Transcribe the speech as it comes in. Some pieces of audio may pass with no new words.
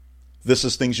This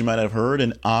is Things You Might Not Have Heard,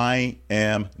 and I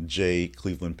am Jay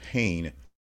Cleveland Payne.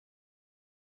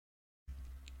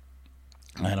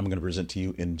 And I'm going to present to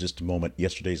you in just a moment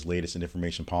yesterday's latest in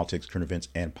information, politics, current events,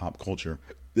 and pop culture.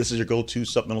 This is your go to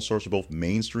supplemental source for both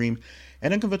mainstream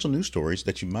and unconventional news stories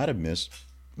that you might have missed,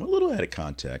 a little added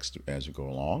context as we go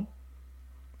along.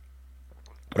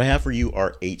 What I have for you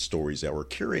are 8 stories that were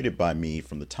curated by me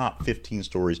from the top 15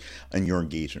 stories and your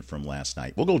engagement from last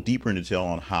night. We'll go deeper into detail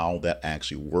on how that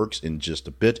actually works in just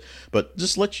a bit, but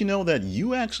just let you know that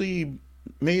you actually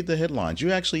made the headlines.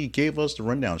 You actually gave us the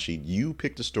rundown sheet. You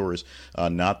picked the stories,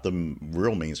 not the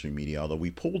real mainstream media, although we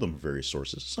pulled them from various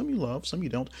sources. Some you love, some you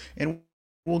don't, and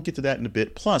we'll get to that in a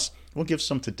bit. Plus, we'll give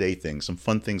some today things, some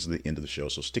fun things at the end of the show,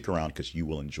 so stick around because you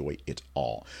will enjoy it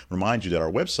all. Remind you that our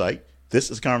website, this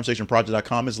is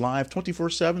conversationproject.com, is live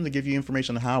 24/7 to give you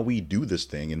information on how we do this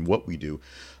thing and what we do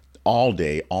all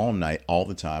day, all night, all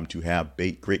the time to have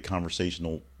great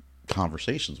conversations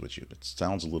with you. It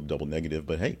sounds a little double negative,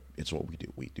 but hey, it's what we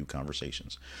do. We do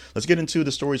conversations. Let's get into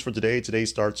the stories for today. Today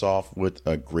starts off with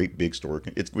a great big story.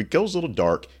 It goes a little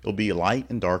dark. It'll be light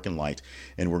and dark and light.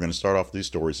 And we're going to start off with these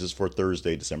stories. This is for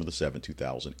Thursday, December the 7th,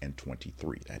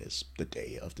 2023. That is the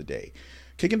day of the day.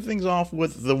 Kicking things off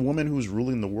with the woman who's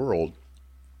ruling the world.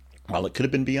 While it could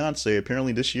have been Beyonce,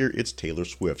 apparently this year it's Taylor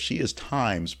Swift. She is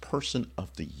Time's Person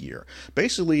of the Year.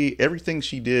 Basically, everything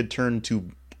she did turned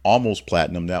to almost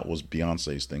platinum. That was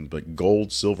Beyonce's thing, but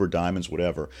gold, silver, diamonds,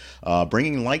 whatever.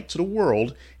 Bringing light to the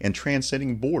world and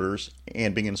transcending borders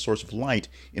and being a source of light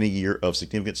in a year of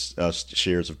significant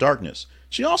shares of darkness.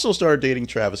 She also started dating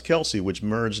Travis Kelce, which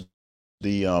merged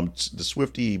the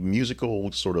Swiftie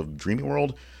musical sort of dreamy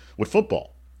world with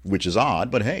football, which is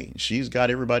odd, but hey, she's got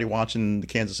everybody watching the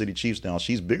Kansas City Chiefs now.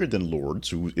 She's bigger than Lords,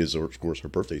 who is, of course, her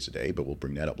birthday's today, but we'll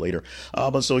bring that up later.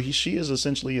 But so she is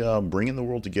essentially bringing the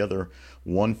world together,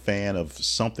 one fan of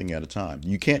something at a time.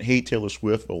 You can't hate Taylor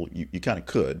Swift. Well, you kind of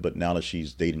could, but now that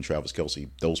she's dating Travis Kelce,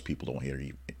 those people don't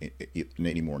hate her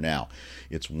anymore now.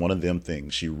 It's one of them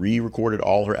things. She re-recorded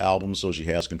all her albums, so she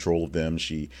has control of them.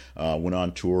 She went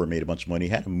on tour and made a bunch of money.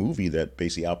 Had a movie that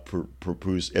basically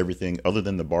outproduced everything other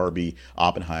than the Barbie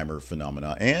Oppenheimer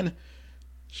phenomena, and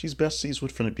she's best sees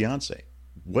with Beyonce.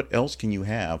 What else can you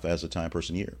have as a Time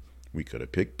Person Year? We could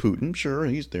have picked Putin, sure,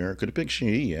 he's there. Could have picked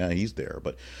Xi, yeah, he's there.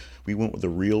 But we went with the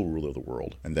real ruler of the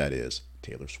world, and that is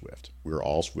Taylor Swift. We're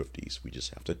all Swifties. We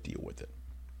just have to deal with it.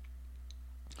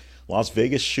 Las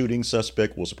Vegas shooting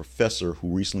suspect was a professor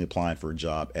who recently applied for a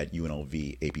job at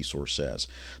UNLV, AP source says.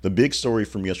 The big story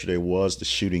from yesterday was the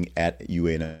shooting at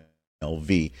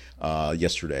UNLV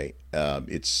yesterday.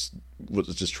 It's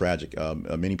just tragic.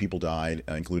 Many people died,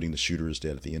 including the shooter is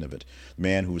dead at the end of it. The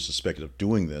man who was suspected of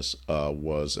doing this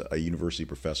was a university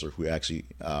professor who actually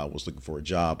was looking for a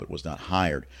job but was not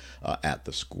hired at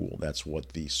the school. That's what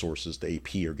the sources, the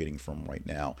AP, are getting from right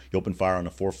now. He opened fire on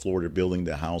the 4th floor of the building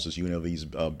that houses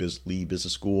UNLV's Lee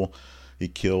Business School. He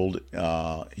was killed in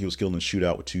a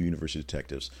shootout with 2 university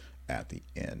detectives at the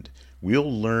end.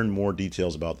 We'll learn more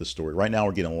details about this story. Right now,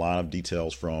 we're getting a lot of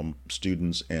details from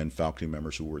students and faculty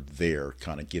members who were there,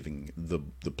 kind of giving the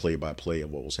play-by-play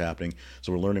of what was happening.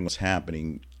 So we're learning what's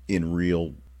happening in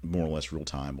more or less real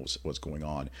time, what's going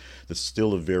on. That's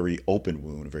still a very open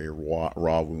wound, a very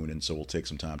raw wound, and so we'll take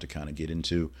some time to kind of get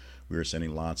into. We are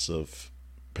sending lots of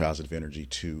positive energy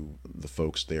to the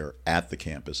folks there at the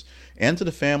campus and to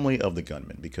the family of the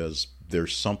gunman, because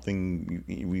there's something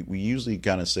we usually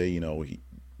kind of say,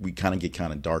 we kind of get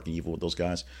kind of dark and evil with those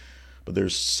guys, but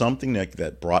there's something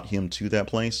that brought him to that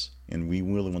place, and we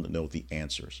really want to know the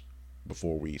answers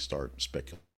before we start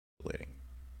speculating.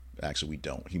 Actually, we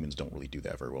don't. Humans don't really do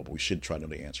that very well, but we should try to know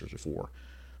the answers before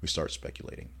we start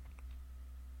speculating.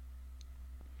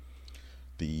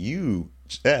 The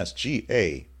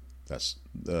USGA, that's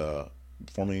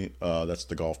that's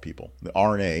the golf people. The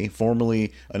R&A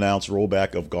formally announced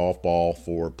rollback of golf ball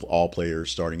for all players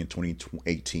starting in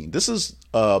 2018. This is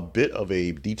a bit of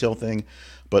a detail thing,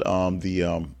 but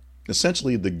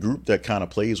essentially the group that kind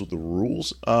of plays with the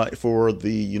rules for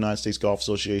the United States Golf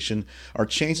Association are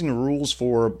changing the rules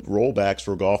for rollbacks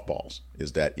for golf balls.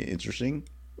 Is that interesting?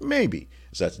 Maybe.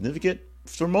 Is that significant?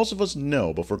 For most of us,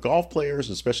 no. But for golf players,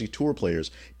 especially tour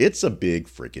players, it's a big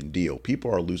freaking deal.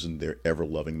 People are losing their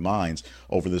ever-loving minds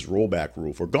over this rollback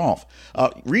rule for golf.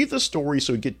 Read the story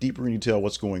so you get deeper in detail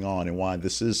what's going on and why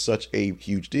this is such a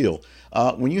huge deal.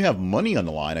 When you have money on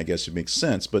the line, I guess it makes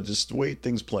sense, but just the way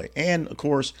things play. And, of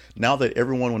course, now that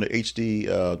everyone on the HD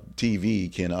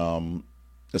TV can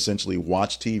essentially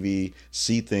watch TV,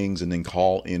 see things, and then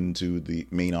call into the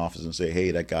main office and say,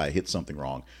 hey, that guy hit something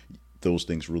wrong. those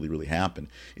things really, really happen.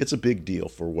 It's a big deal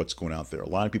for what's going out there. A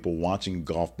lot of people watching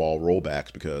golf ball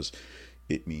rollbacks because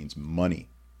it means money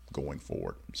going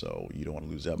forward. So you don't want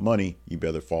to lose that money. You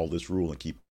better follow this rule and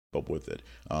keep up with it.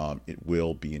 It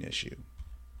will be an issue.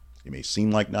 It may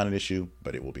seem like not an issue,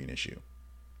 but it will be an issue.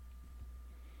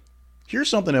 Here's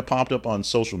something that popped up on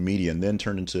social media and then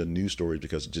turned into news stories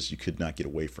because you could not get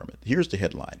away from it. Here's the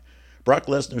headline. Brock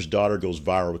Lesnar's daughter goes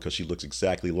viral because she looks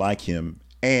exactly like him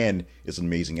and is an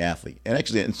amazing athlete. And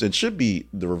actually, it should be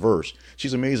the reverse.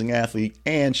 She's an amazing athlete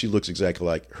and she looks exactly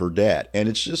like her dad. And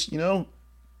it's just,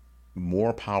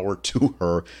 more power to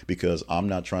her because I'm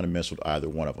not trying to mess with either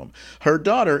one of them. Her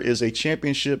daughter is a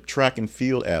championship track and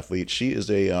field athlete. She is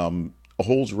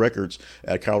holds records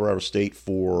at Colorado State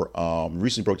for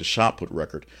recently broke the shot put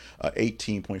record,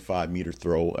 18.5 meter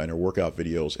throw, and her workout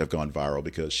videos have gone viral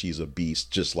because she's a beast,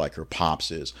 just like her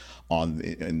pops is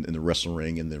in the wrestling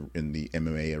ring, in the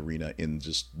MMA arena, in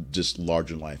just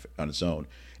larger than life on its own.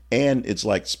 And it's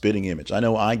like spitting image. I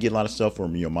know I get a lot of stuff where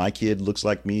my kid looks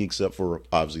like me, except for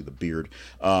obviously the beard.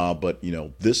 But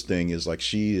this thing is like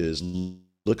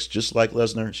looks just like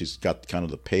Lesnar. She's got kind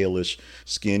of the palish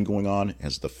skin going on.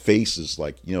 As the face is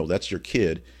like, that's your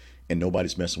kid, and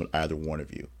nobody's messing with either one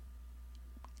of you.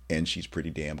 And she's pretty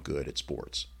damn good at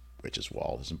sports, which is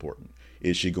all that's important.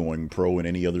 Is she going pro in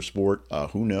any other sport?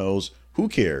 Who knows? Who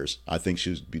cares? I think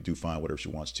she'll do fine whatever she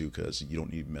wants to because you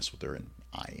don't need to mess with her, and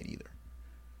I ain't either.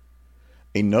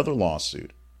 Another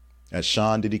lawsuit, as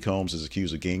Sean Diddy Combs is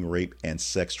accused of gang rape and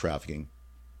sex trafficking,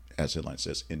 as the headline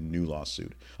says, in new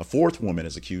lawsuit. A fourth woman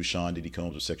has accused Sean Diddy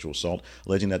Combs of sexual assault,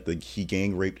 alleging that he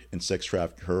gang raped and sex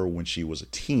trafficked her when she was a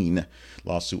teen.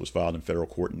 Lawsuit was filed in federal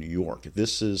court in New York.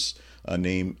 This is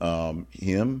named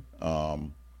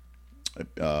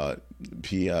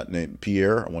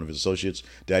Pierre, one of his associates,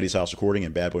 Daddy's House Recording,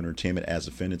 and Bad Boy Entertainment as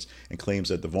defendants, and claims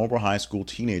that the vulnerable high school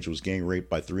teenager was gang raped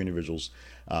by three individuals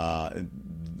at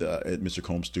Mr.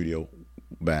 Combs' studio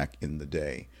back in the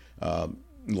day.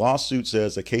 Lawsuit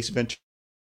says that Casey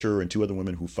Ventura and two other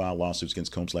women who filed lawsuits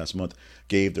against Combs last month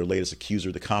gave their latest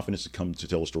accuser the confidence to come to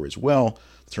tell the story as well.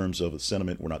 In terms of the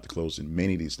sentiment, we're not disclosed in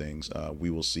many of these things. We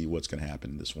will see what's going to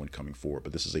happen in this one coming forward.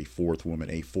 But this is a fourth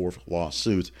woman, a fourth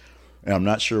lawsuit. And I'm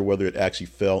not sure whether it actually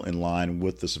fell in line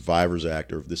with the Survivors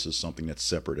Act or if this is something that's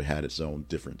separate. It had its own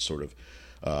different sort of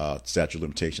statute of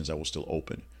limitations that was still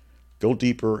open. Go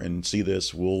deeper and see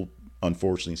this. We'll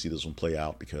unfortunately see this one play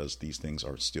out because these things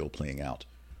are still playing out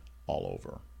all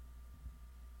over.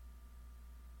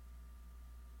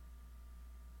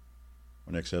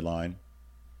 Our next headline.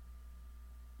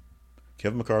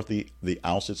 Kevin McCarthy, the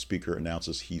ousted speaker,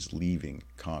 announces he's leaving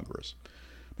Congress.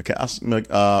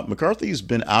 McCarthy's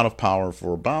been out of power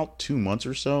for about 2 months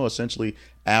or so, essentially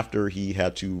after he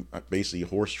had to basically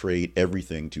horse trade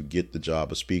everything to get the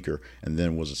job of speaker, and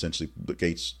then was essentially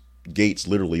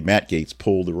Matt Gaetz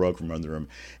pulled the rug from under him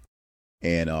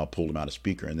and pulled him out as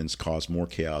speaker, and then it's caused more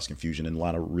chaos, confusion, and a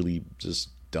lot of really just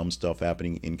dumb stuff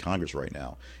happening in Congress right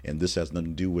now. And this has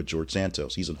nothing to do with George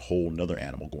Santos. He's a whole nother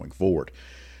animal going forward.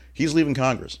 He's leaving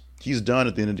Congress. He's done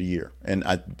at the end of the year. And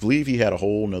I believe he had a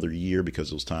whole nother year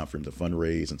because it was time for him to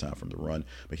fundraise and time for him to run.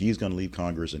 But he's going to leave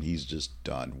Congress, and he's just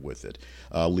done with it.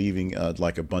 Leaving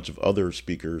like a bunch of other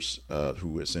speakers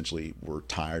who essentially were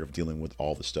tired of dealing with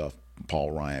all the stuff.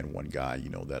 Paul Ryan, one guy,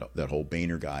 that whole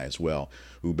Boehner guy as well,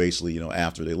 who basically,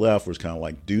 after they left was kind of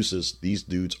like, deuces, these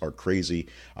dudes are crazy.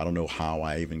 I don't know how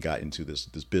I even got into this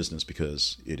business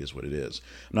because it is what it is.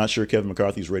 I'm not sure Kevin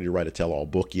McCarthy's ready to write a tell-all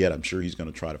book yet. I'm sure he's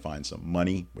going to try to find some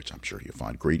money, which I'm sure he'll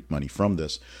find great money from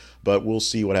this. But we'll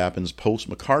see what happens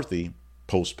post-McCarthy,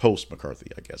 post-McCarthy,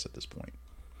 I guess, at this point,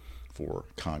 for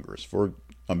Congress, for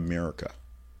America,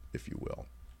 if you will.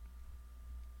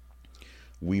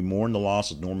 We mourn the loss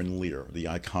of Norman Lear, the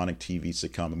iconic TV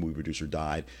sitcom and movie producer,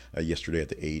 died yesterday at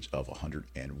the age of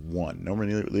 101.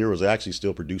 Norman Lear was actually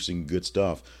still producing good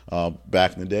stuff.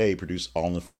 Back in the day, he produced All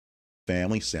in the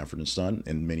Family, Sanford and Son,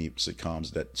 and many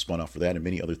sitcoms that spun off for that, and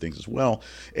many other things as well.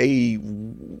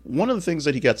 One of the things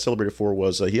that he got celebrated for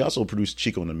was he also produced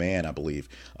Chico and the Man, I believe.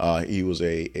 He was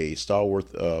a stalwart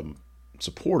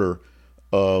supporter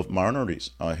of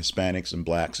minorities, Hispanics and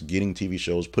blacks, getting TV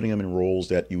shows, putting them in roles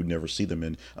that you would never see them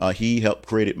in. He helped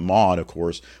create Maude, of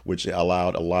course, which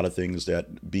allowed a lot of things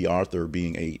that B. Arthur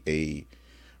being a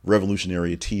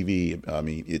revolutionary TV. I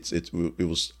mean, it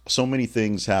was so many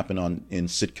things happen in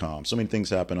sitcoms, so many things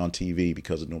happen on TV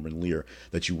because of Norman Lear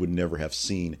that you would never have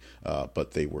seen,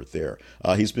 but they were there.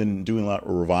 He's been doing a lot of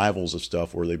revivals of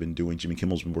stuff where they've been doing, Jimmy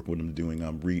Kimmel's been working with him doing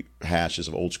rehashes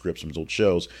of old scripts from his old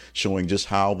shows, showing just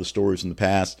how the stories in the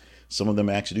past, some of them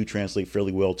actually do translate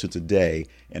fairly well to today.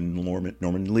 And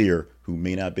Norman Lear, who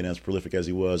may not have been as prolific as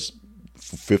he was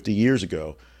 50 years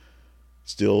ago,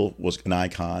 still was an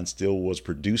icon, still was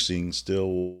producing,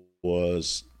 still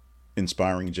was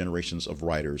inspiring generations of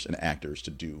writers and actors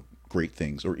to do great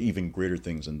things, or even greater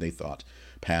things than they thought,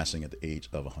 passing at the age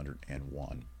of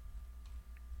 101.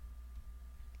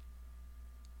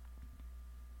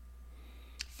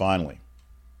 Finally,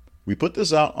 we put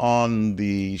this out on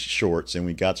the shorts and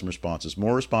we got some responses.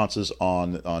 More responses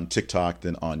on TikTok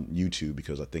than on YouTube,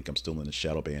 because I think I'm still in the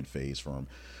shadow ban phase from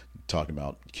talking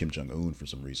about Kim Jong Un for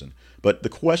some reason. But the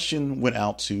question went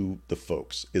out to the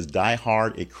folks: is Die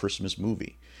Hard a Christmas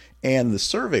movie? And the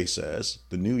survey says,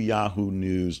 the new Yahoo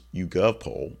News YouGov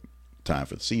poll, time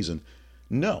for the season,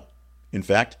 no. In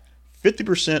fact,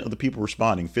 50% of the people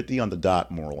responding, 50 on the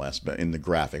dot more or less, but in the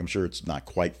graphic, I'm sure it's not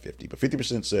quite 50, but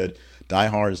 50% said Die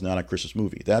Hard is not a Christmas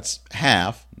movie. That's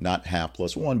half, not half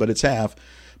plus one, but it's half.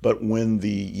 But when the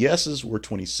yeses were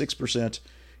 26%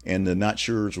 and the not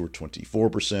sure's were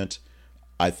 24%,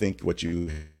 I think what you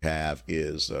have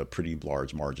is a pretty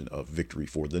large margin of victory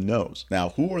for the no's. Now,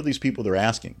 who are these people they're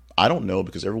asking? I don't know,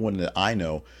 because everyone that I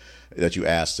know that you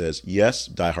ask says, yes,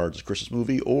 Die Hard is a Christmas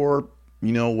movie, or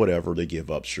whatever, they give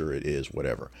up, sure it is,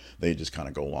 whatever. They just kind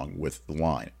of go along with the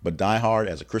line. But Die Hard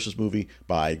as a Christmas movie,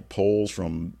 by polls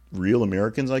from real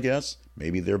Americans, I guess,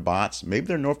 maybe they're bots, maybe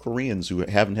they're North Koreans who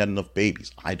haven't had enough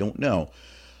babies, I don't know.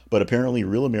 But apparently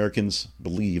real Americans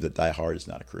believe that Die Hard is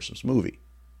not a Christmas movie.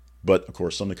 But of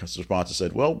course, some of the responses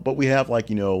said, well, but we have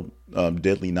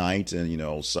Deadly Night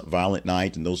and, Violent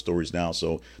Night and those stories now.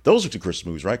 So those are two Christmas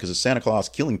movies, right? Because it's Santa Claus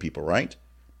killing people, right?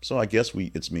 So I guess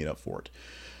it's made up for it.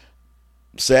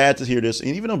 Sad to hear this.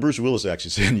 And even though Bruce Willis actually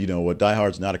said, what, Die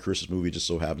Hard's not a Christmas movie, it just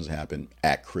so happens to happen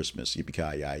at Christmas.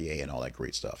 Yippee-ki-yay, and all that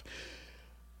great stuff.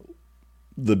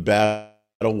 The battle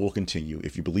will continue.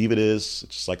 If you believe it is,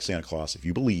 it's just like Santa Claus. If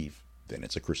you believe, then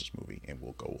it's a Christmas movie, and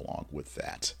we'll go along with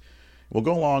that. We'll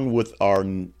go along with our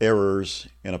errors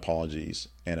and apologies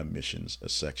and omissions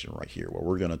section right here, where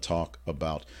we're going to talk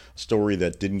about a story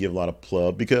that didn't give a lot of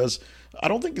plug, because I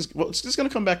don't think it's just going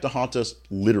to come back to haunt us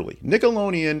literally.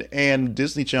 Nickelodeon and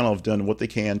Disney Channel have done what they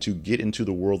can to get into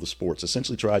the world of sports,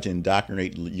 essentially try to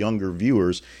indoctrinate younger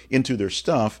viewers into their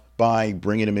stuff by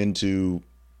bringing them into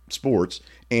sports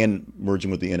and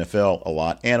merging with the NFL a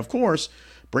lot. And of course,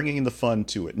 bringing the fun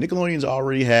to it. Nickelodeon's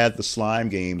already had the slime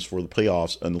games for the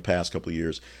playoffs in the past couple of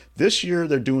years. This year,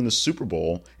 they're doing the Super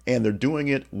Bowl, and they're doing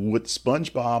it with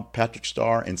SpongeBob, Patrick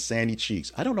Star, and Sandy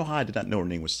Cheeks. I don't know how I did not know her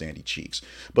name was Sandy Cheeks,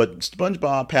 but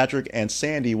SpongeBob, Patrick, and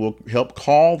Sandy will help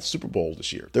call the Super Bowl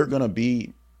this year. They're going to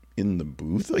be in the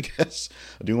booth, I guess,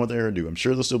 doing what they're going to do. I'm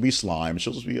sure there'll still be slime. I'm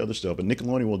sure there'll be other stuff, but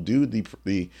Nickelodeon will do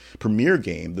the premiere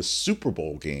game, the Super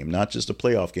Bowl game, not just a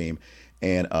playoff game,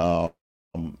 and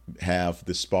have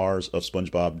the spars of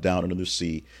SpongeBob down under the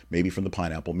sea, maybe from the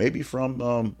pineapple, maybe from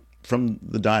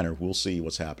the diner. We'll see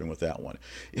what's happening with that one.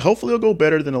 Hopefully it'll go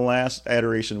better than the last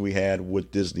iteration we had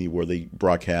with Disney, where they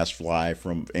broadcast live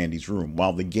from Andy's room.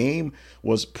 While the game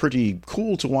was pretty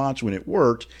cool to watch when it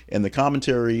worked, and the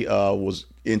commentary was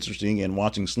interesting, and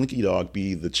watching Slinky Dog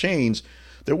be the chains,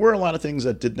 there were a lot of things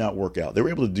that did not work out. They were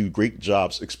able to do great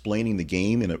jobs explaining the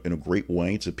game in a great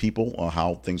way to people on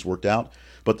how things worked out.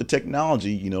 But the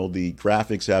technology, the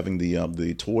graphics, having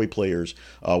the toy players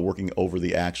working over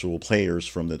the actual players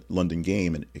from the London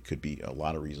game, and it could be a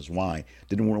lot of reasons why,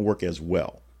 didn't want to work as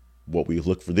well. What we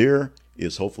look for there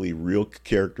is hopefully real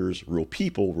characters, real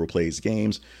people, real plays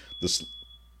games. The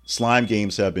slime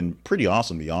games have been pretty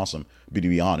awesome, to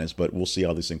be honest, but we'll see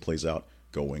how this thing plays out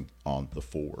going on the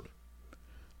forward.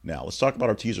 Now, let's talk about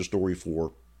our teaser story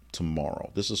for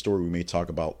tomorrow. This is a story we may talk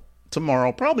about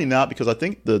tomorrow. Probably not, because I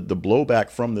think the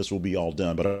blowback from this will be all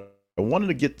done. But I wanted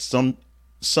to get some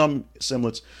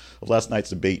semblance of last night's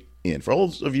debate in. For all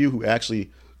those of you who actually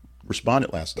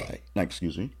responded last night, as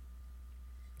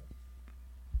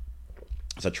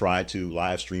I tried to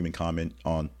live stream and comment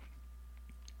on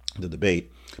the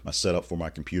debate, my setup for my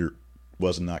computer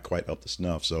was not quite up to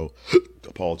snuff. So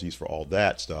apologies for all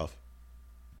that stuff.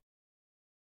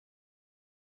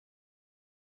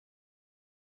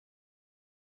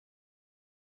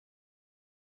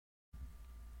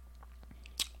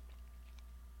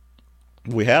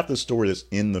 We have this story that's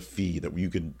in the feed that you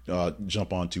can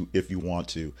jump onto if you want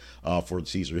to for the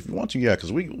teaser. If you want to, yeah,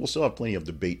 because we'll still have plenty of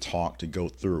debate talk to go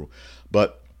through.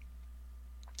 But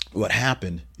what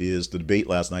happened is the debate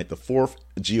last night, the fourth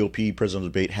GOP presidential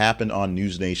debate, happened on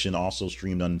News Nation, also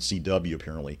streamed on CW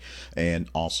apparently, and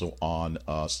also on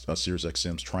Sirius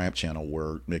XM's Triumph channel,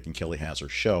 where Megyn Kelly has her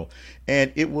show.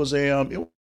 And it was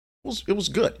it was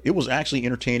good. It was actually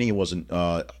entertaining. It wasn't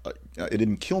it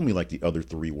didn't kill me like the other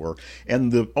three were.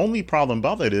 And the only problem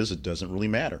about that is it doesn't really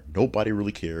matter. Nobody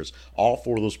really cares. All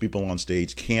four of those people on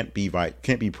stage can't be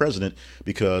president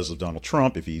because of Donald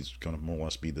Trump if he's going to more or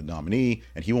less be the nominee,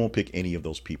 and he won't pick any of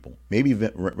those people. Maybe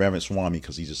Ramaswamy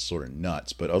because he's just sort of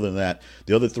nuts. But other than that,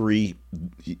 the other three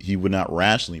he would not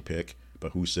rationally pick.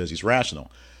 But who says he's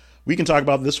rational? We can talk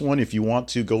about this one if you want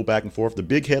to go back and forth. The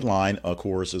big headline, of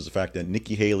course, is the fact that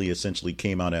Nikki Haley essentially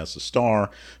came out as the star.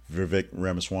 Vivek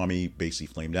Ramaswamy basically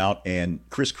flamed out. And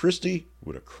Chris Christie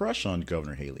with a crush on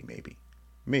Governor Haley, maybe.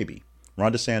 Maybe.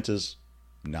 Ron DeSantis,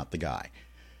 not the guy.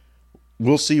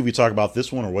 We'll see if we talk about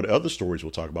this one or what other stories we'll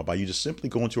talk about by you just simply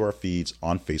going to our feeds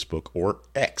on Facebook or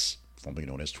X, something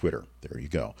known as Twitter. There you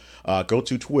go. Go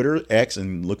to Twitter, X,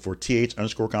 and look for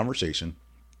th_conversation.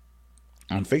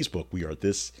 On Facebook, we are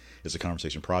This is a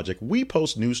Conversation Project. We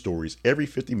post news stories every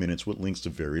 50 minutes with links to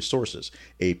various sources.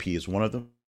 AP is one of them.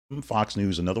 Fox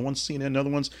News, another one. CNN, another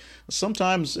one.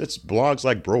 Sometimes it's blogs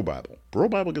like Bro Bible. Bro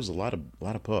Bible gives a lot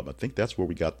of pub. I think that's where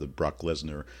we got the Brock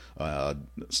Lesnar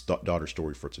daughter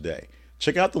story for today.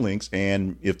 Check out the links,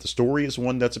 and if the story is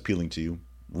one that's appealing to you,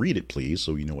 read it, please,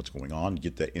 so you know what's going on.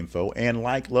 Get that info. And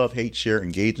like, love, hate, share,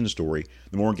 engage in the story.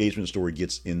 The more engagement the story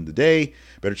gets in the day,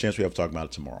 better chance we have to talk about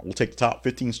it tomorrow. We'll take the top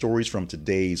 15 stories from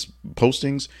today's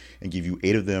postings and give you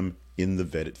 8 of them in the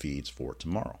vetted feeds for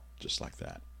tomorrow. Just like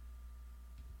that.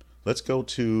 Let's go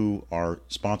to our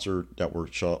sponsor that we're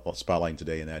spotlighting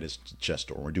today, and that is Chess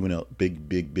Store. We're doing a big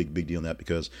deal on that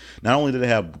because not only do they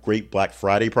have great Black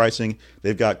Friday pricing,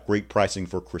 they've got great pricing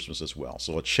for Christmas as well.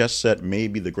 So a chess set may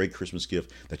be the great Christmas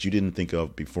gift that you didn't think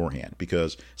of beforehand,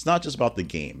 because it's not just about the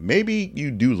game. Maybe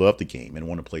you do love the game and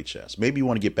want to play chess. Maybe you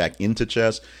want to get back into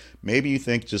chess. Maybe you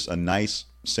think just a nice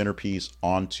centerpiece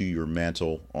onto your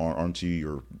mantle or onto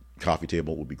your coffee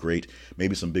table would be great.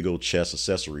 Maybe some big old chess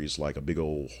accessories like a big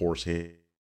old horse head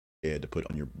to put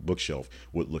on your bookshelf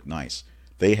would look nice.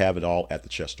 They have it all at the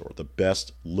Chess Store. The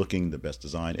best looking, the best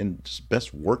design, and just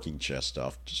best working chess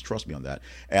stuff, just trust me on that,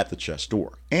 at the Chess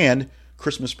Store. And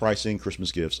Christmas pricing,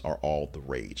 Christmas gifts are all the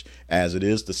rage. As it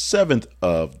is the 7th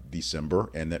of December,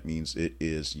 and that means it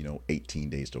is, 18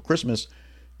 days till Christmas,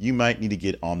 you might need to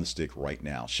get on the stick right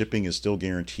now. Shipping is still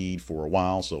guaranteed for a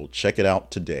while, so check it out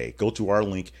today. Go to our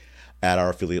link at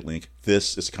our affiliate link.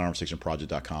 This is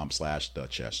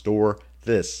conversationproject.com/thechessstore.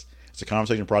 This is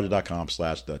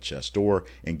conversationproject.com/thechessstore,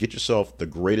 and get yourself the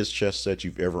greatest chess set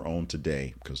you've ever owned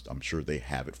today, because I'm sure they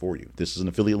have it for you. This is an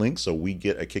affiliate link, so we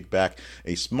get a kickback,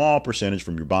 a small percentage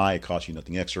from your buy. It costs you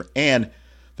nothing extra, and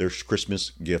there's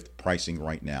Christmas gift pricing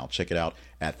right now. Check it out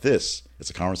at this.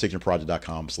 It's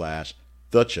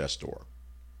conversationproject.com/thechessstore.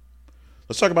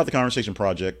 Let's talk about the Conversation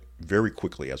Project very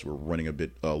quickly as we're running a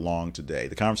bit long today.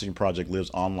 The Conversation Project lives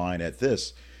online at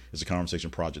this is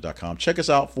theconversationproject.com. Check us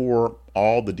out for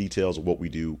all the details of what we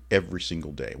do every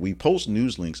single day. We post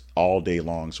news links all day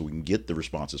long so we can get the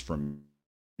responses from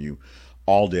you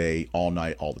all day, all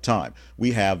night, all the time.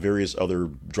 We have various other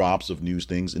drops of news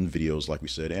things in videos, like we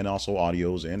said, and also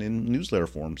audios and in newsletter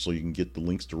form so you can get the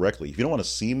links directly. If you don't want to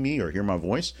see me or hear my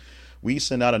voice, we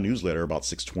send out a newsletter about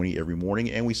 6:20 every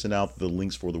morning, and we send out the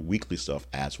links for the weekly stuff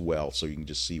as well, so you can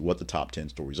just see what the top 10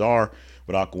 stories are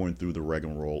without going through the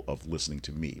rigmarole of listening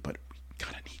to me. But we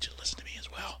kind of need you to listen to me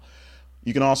as well.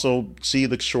 You can also see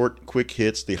the short, quick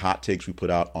hits, the hot takes we put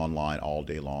out online all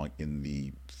day long in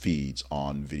the feeds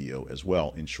on video as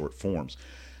well in short forms.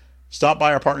 Stop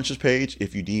by our partnerships page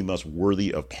if you deem us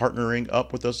worthy of partnering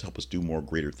up with us to help us do more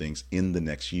greater things in the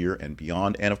next year and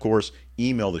beyond. And of course,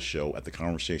 email the show at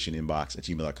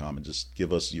theconversationinbox@gmail.com and just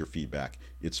give us your feedback.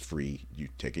 It's free. You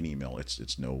take an email.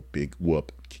 It's no big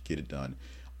whoop. Get it done.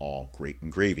 All great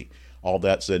and gravy. All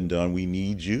that said and done, we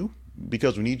need you,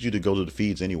 because we need you to go to the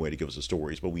feeds anyway to give us the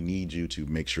stories, but we need you to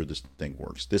make sure this thing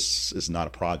works. This is not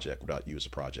a project without you as a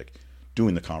project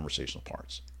doing the conversational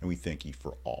parts. And we thank you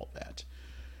for all that.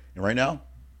 And right now,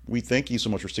 we thank you so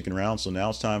much for sticking around. So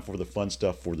now it's time for the fun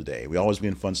stuff for the day. We always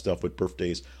begin fun stuff with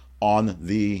birthdays on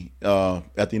the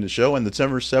at the end of the show, and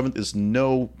December 7th is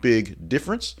no big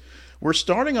difference. We're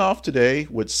starting off today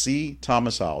with C.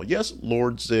 Thomas Howell. Yes,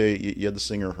 Lord, you had the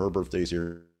singer, her birthday's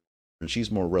here, and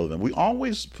she's more relevant. We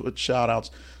always put shout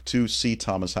outs to C.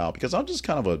 Thomas Howell because I'm just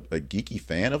kind of a geeky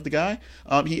fan of the guy.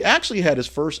 He actually had his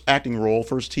first acting role,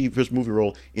 first movie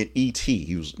role in E.T.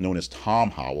 He was known as Tom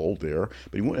Howell there,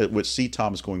 but he went with C.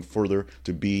 Thomas going further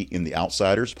to be in The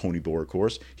Outsiders, Ponyborough, of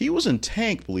course. He was in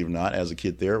Tank, believe it or not, as a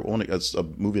kid there. It's a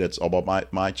movie that's all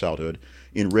about my childhood.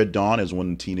 In Red Dawn as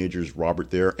one of the teenagers, Robert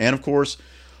there. And of course,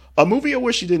 a movie I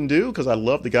wish he didn't do because I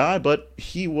love the guy, but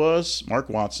he was Mark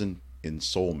Watson in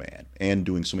Soul Man and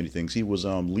doing so many things. He was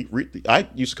I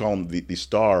used to call him the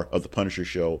star of the Punisher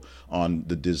show on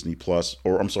the Disney Plus,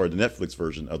 or I'm sorry, the Netflix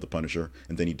version of the Punisher,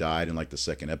 and then he died in like the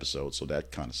second episode, so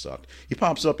that kind of sucked. He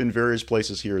pops up in various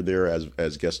places here or there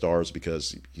as guest stars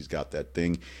because he's got that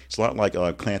thing. It's a lot like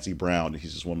Clancy Brown.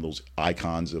 He's just one of those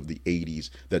icons of the 80s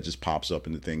that just pops up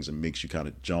into things and makes you kind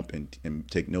of jump and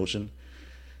take notion.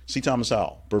 C. Thomas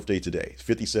Howell, birthday today,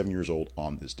 57 years old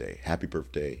on this day. Happy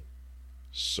birthday,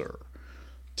 sir.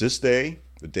 This day,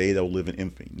 the day that will live in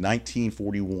infamy,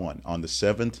 1941, on the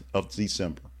 7th of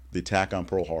December, the attack on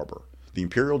Pearl Harbor. The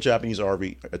Imperial Japanese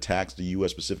Army attacks the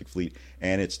U.S. Pacific Fleet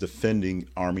and its defending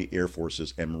Army Air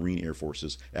Forces and Marine Air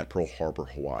Forces at Pearl Harbor,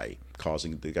 Hawaii,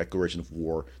 causing the declaration of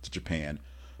war to Japan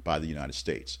by the United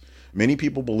States. Many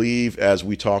people believe, as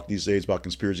we talk these days about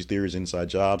conspiracy theories, inside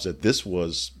jobs, that this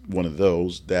was one of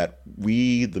those that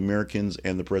we, the Americans,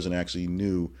 and the president actually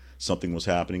knew something was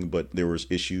happening, but there was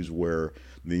issues where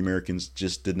the Americans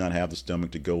just did not have the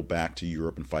stomach to go back to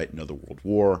Europe and fight another world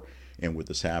war. And with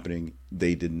this happening,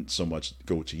 they didn't so much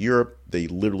go to Europe. They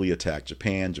literally attacked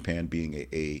Japan. Japan being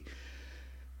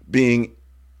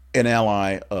an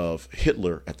ally of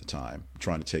Hitler at the time,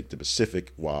 trying to take the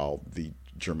Pacific while the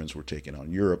Germans were taking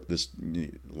on Europe. A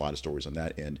lot of stories on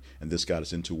that end, and this got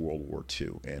us into World War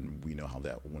II, and we know how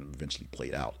that one eventually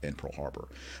played out in Pearl Harbor.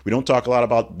 We don't talk a lot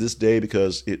about this day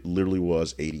because it literally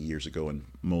was 80 years ago, and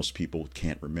most people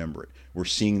can't remember it. We're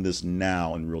seeing this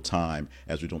now in real time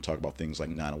as we don't talk about things like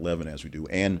 9/11 as we do,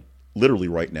 and literally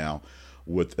right now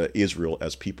with Israel,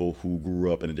 as people who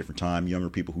grew up in a different time, younger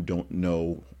people who don't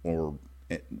know or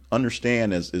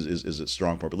understand is a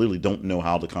strong part, but literally don't know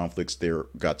how the conflicts there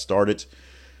got started,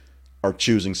 are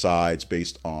choosing sides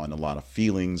based on a lot of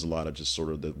feelings, a lot of just sort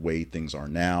of the way things are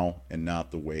now and not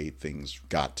the way things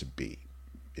got to be.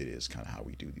 It is kind of how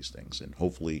we do these things, and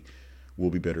hopefully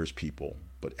we'll be better as people,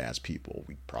 but as people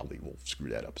we probably will screw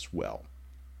that up as well.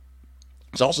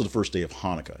 It's also the first day of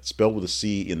Hanukkah. It's spelled with a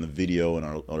C in the video and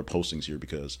our postings here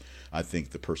because I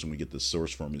think the person we get the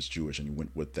source from is Jewish, and you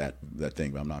went with that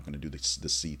thing. But I'm not going to do the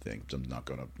C thing. I'm not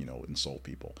going to insult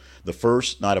people. The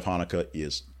first night of Hanukkah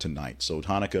is tonight. So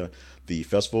Hanukkah, the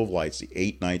Festival of Lights, the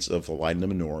 8 nights of lighting the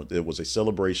menorah. It was a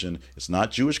celebration. It's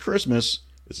not Jewish Christmas.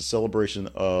 It's a celebration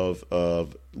of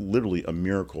literally a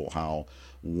miracle. How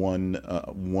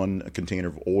one container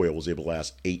of oil was able to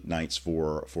last 8 nights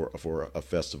for a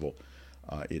festival.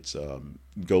 It's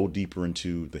go deeper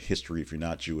into the history if you're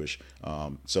not Jewish.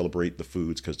 Celebrate the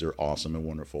foods because they're awesome and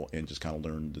wonderful, and just kind of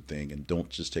learn the thing and don't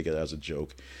just take it as a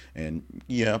joke. And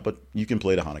yeah, but you can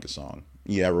play the Hanukkah song.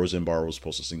 Yeah, Roseanne Barr was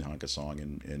supposed to sing the Hanukkah song,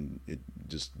 and it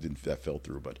just didn't, that fell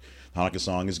through. But the Hanukkah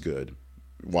song is good.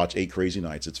 Watch 8 Crazy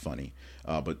Nights. It's funny,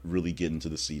 but really get into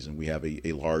the season. We have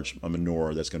a large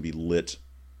menorah that's going to be lit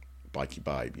by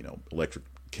electric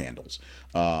candles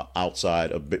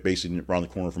outside of, basically around the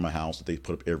corner from my house, that they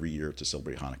put up every year to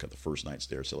celebrate Hanukkah. The first night's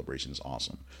there celebration is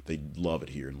awesome. They love it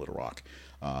here in Little Rock.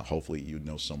 Hopefully you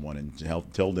know someone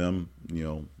and tell them,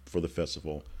 for the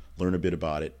festival, learn a bit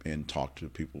about it and talk to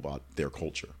people about their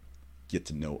culture. Get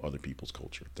to know other people's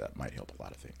culture. That might help a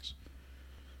lot of things.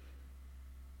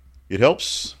 It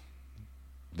helps.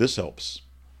 This helps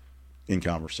in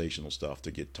conversational stuff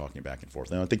to get talking back and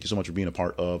forth. And thank you so much for being a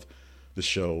part of the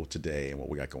show today and what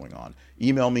we got going on.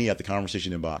 Email me at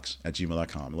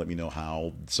theconversationinbox@gmail.com and let me know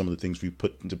how some of the things we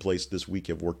put into place this week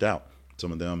have worked out.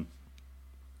 Some of them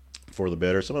for the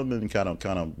better, some of them have been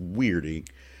kind of weirdy,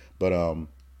 but we're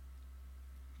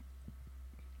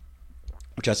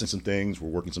testing some things, we're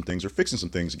working some things, we're fixing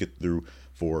some things to get through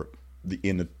for the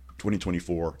end of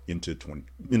 2024 into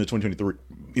 2023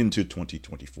 into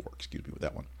 2024. Excuse me with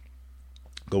that one.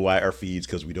 Go by our feeds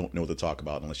because we don't know what to talk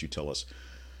about unless you tell us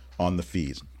on the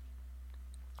feeds.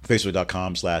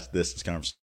 Facebook.com/This Is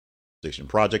Conversation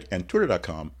Project and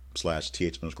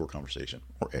Twitter.com/th_conversation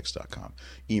or X.com.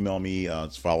 Email me, go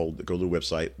to the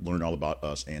website, learn all about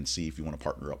us, and see if you want to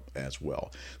partner up as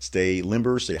well. Stay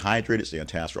limber, stay hydrated, stay on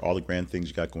task for all the grand things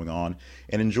you got going on,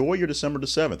 and enjoy your December the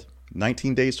 7th.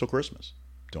 19 days till Christmas.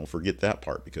 Don't forget that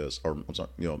part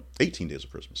 18 days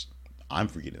of Christmas. I'm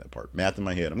forgetting that part. Math in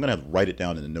my head. I'm going to have to write it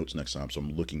down in the notes next time so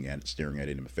I'm looking at it, staring at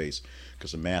it in my face,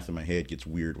 because the math in my head gets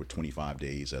weird with 25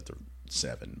 days after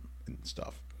 7 and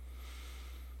stuff.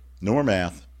 No more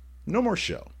math. No more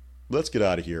show. Let's get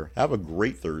out of here. Have a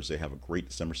great Thursday. Have a great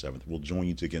December 7th. We'll join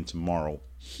you again tomorrow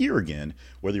here again,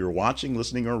 whether you're watching,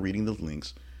 listening, or reading the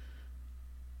links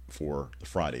for the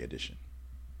Friday edition.